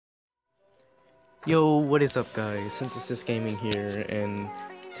Yo, what is up guys? Synthesis Gaming here, and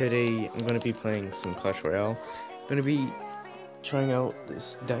today I'm gonna be playing some Clash Royale. I'm gonna be trying out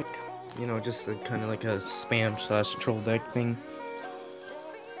this deck, you know, just kind of like a spam slash troll deck thing.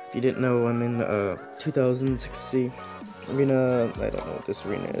 If you didn't know, I'm in 2060 arena. I don't know what this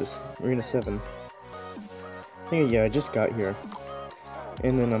arena is. Arena 7. I think, yeah, I just got here,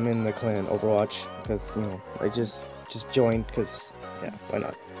 and then I'm in the clan Overwatch because, you know, I just joined because, yeah, why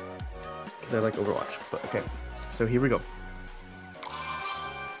not? Because I like Overwatch. But okay, so here we go.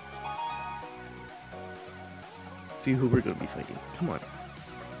 See who we're gonna be fighting. Come on.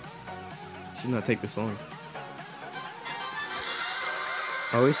 Should not take this long.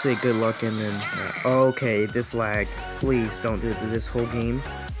 I always say good luck and then okay, this lag. Please don't do this whole game.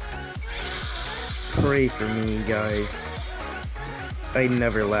 Pray for me, guys. I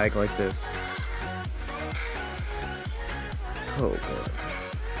never lag like this. Oh god.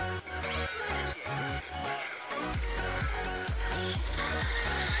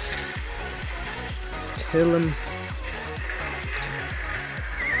 Kill him.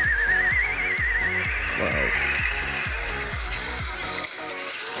 Wow.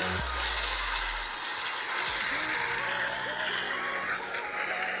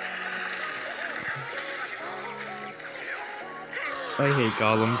 I hate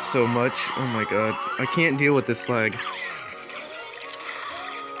golems so much. Oh my god. I can't deal with this lag.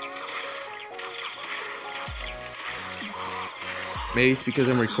 Maybe it's because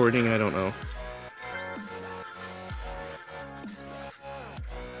I'm recording, I don't know.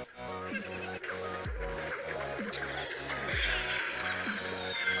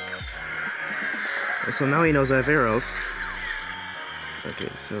 So now he knows I have arrows. Okay,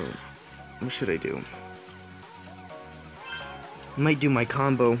 so what should I do? I might do my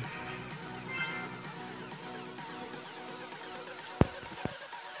combo.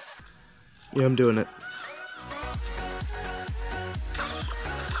 Yeah, I'm doing it.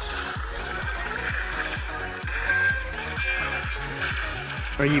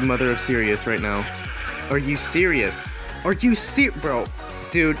 Are you mother of serious right now? Are you serious? Are you bro?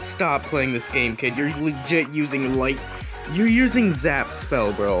 Dude, stop playing this game, kid. You're legit using light. You're using zap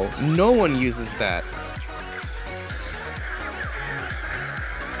spell, bro. No one uses that.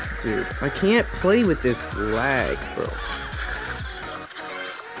 Dude, I can't play with this lag, bro.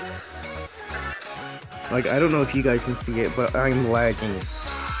 Like, I don't know if you guys can see it, but I'm lagging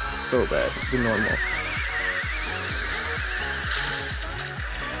so bad than normal.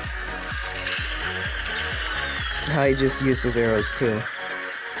 I just used his arrows too.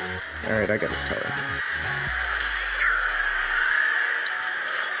 Alright, I got his tower.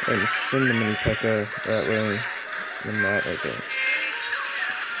 And send the mini P.E.K.K.A that way. And that, okay.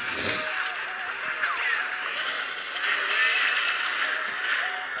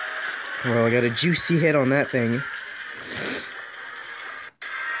 Well, I got a juicy hit on that thing.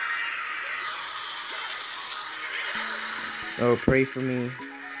 Oh, pray for me.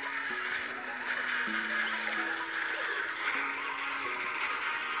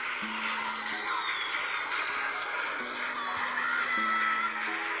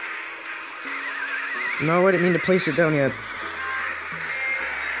 No, I didn't mean to place it down yet.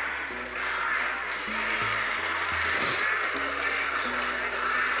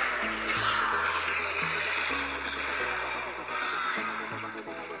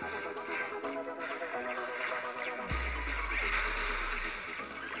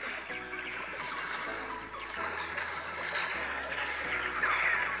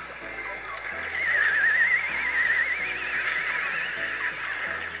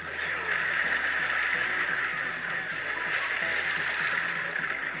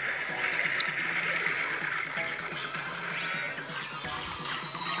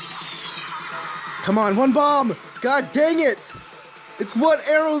 Come on, one bomb! God dang it! It's one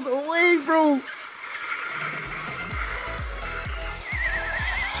arrows away, bro!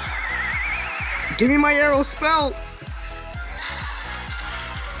 Give me my arrow spell!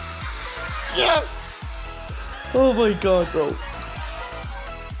 Yes! Oh my god, bro.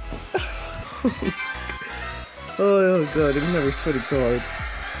 Oh god, I've never sweated so hard.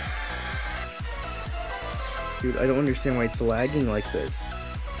 Dude, I don't understand why it's lagging like this.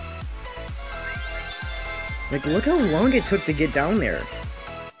 Like, look how long it took to get down there.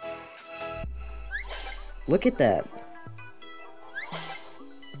 Look at that.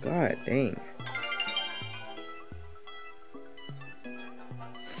 God dang.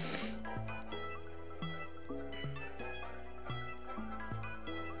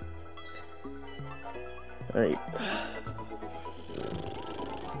 Alright.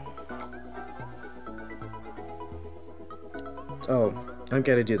 Oh, I've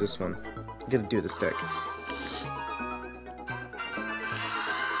got to do this one. Gonna do this deck.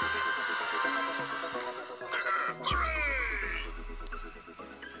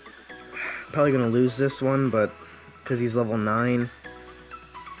 Probably gonna lose this one, but because he's level 9.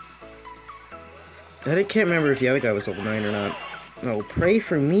 I can't remember if the other guy was level 9 or not. No, pray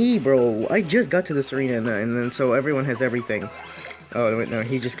for me, bro. I just got to this arena, and then so everyone has everything. Oh, wait, no,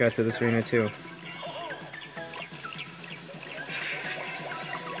 he just got to this arena, too.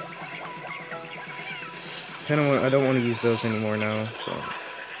 I don't want to use those anymore now, so...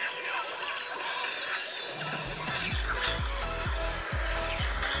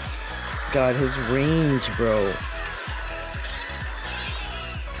 God, his range, bro.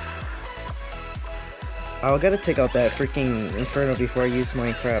 I gotta take out that freaking Inferno before I use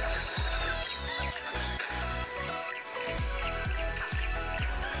my crap.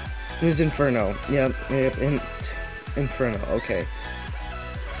 It was Inferno. Yep, Inferno, okay.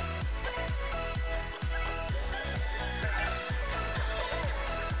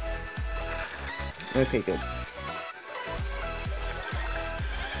 Okay, good.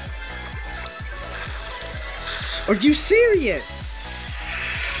 Are you serious?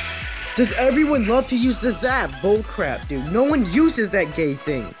 Does everyone love to use the zap? Bullcrap, dude. No one uses that gay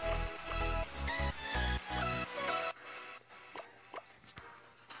thing.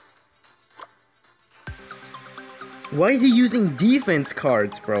 Why is he using defense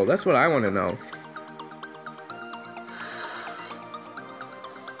cards, bro? That's what I want to know.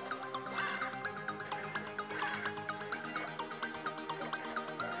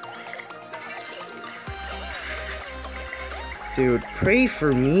 Dude, pray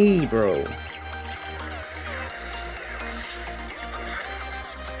for me, bro.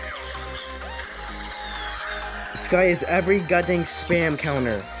 This guy is every goddamn spam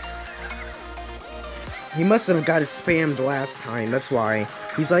counter. He must have got it spammed last time, that's why.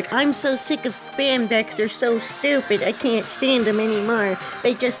 He's like, I'm so sick of spam decks, they're so stupid, I can't stand them anymore.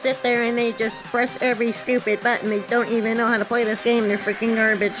 They just sit there and they just press every stupid button, they don't even know how to play this game, they're freaking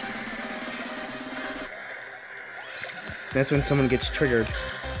garbage. That's when someone gets triggered.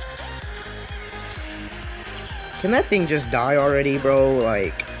 Can that thing just die already, bro?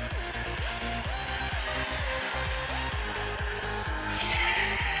 Like...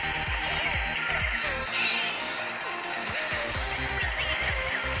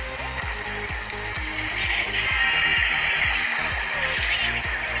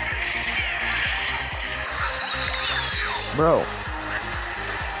 Bro.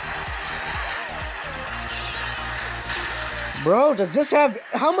 Bro, does this have...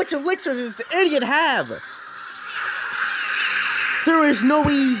 How much elixir does this idiot have? There is no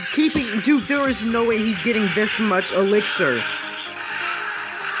way he's keeping... Dude, there is no way he's getting this much elixir.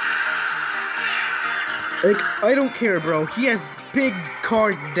 Like, I don't care, bro. He has big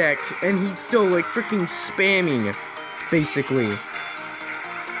card deck, and he's still, like, freaking spamming, basically.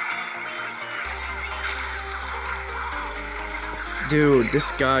 Dude, this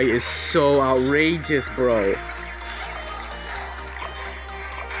guy is so outrageous, bro.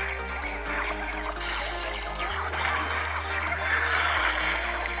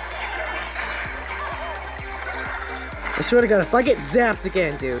 I swear to God, if I get zapped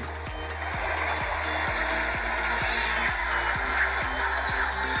again, dude.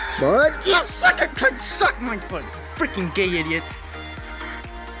 What? You sucker can suck my foot, freaking gay idiot.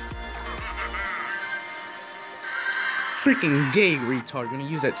 Freaking gay retard, gonna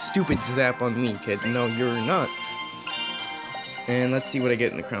use that stupid zap on me, kid. No, you're not. And let's see what I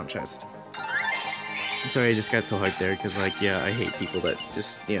get in the crown chest. I'm sorry, I just got so hyped there, because, like, yeah, I hate people that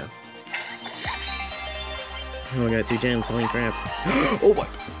just, yeah. Oh, I got 2 gems, holy crap. Oh my!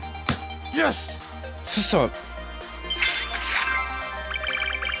 Yes! What's up?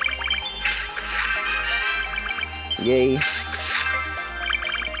 Yay.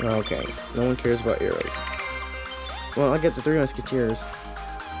 Okay, no one cares about arrows. Well, I got the 3 musketeers.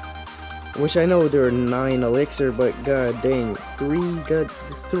 Wish I know there are 9 elixir, but god dang. 3, god,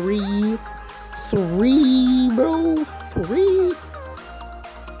 3, bro! 3!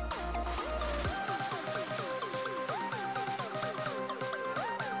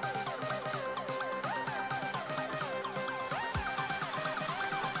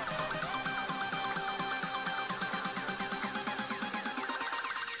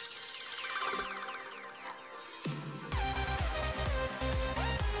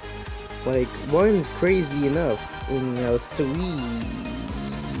 Like, 1's crazy enough, and now 3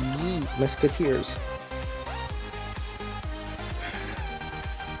 musketeers.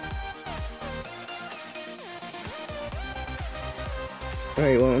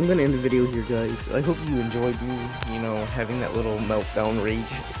 Alright, well, I'm gonna end the video here, guys. I hope you enjoyed me, you know, having that little meltdown rage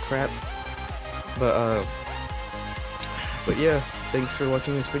crap. But but yeah, thanks for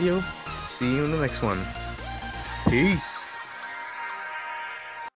watching this video. See you in the next one. Peace.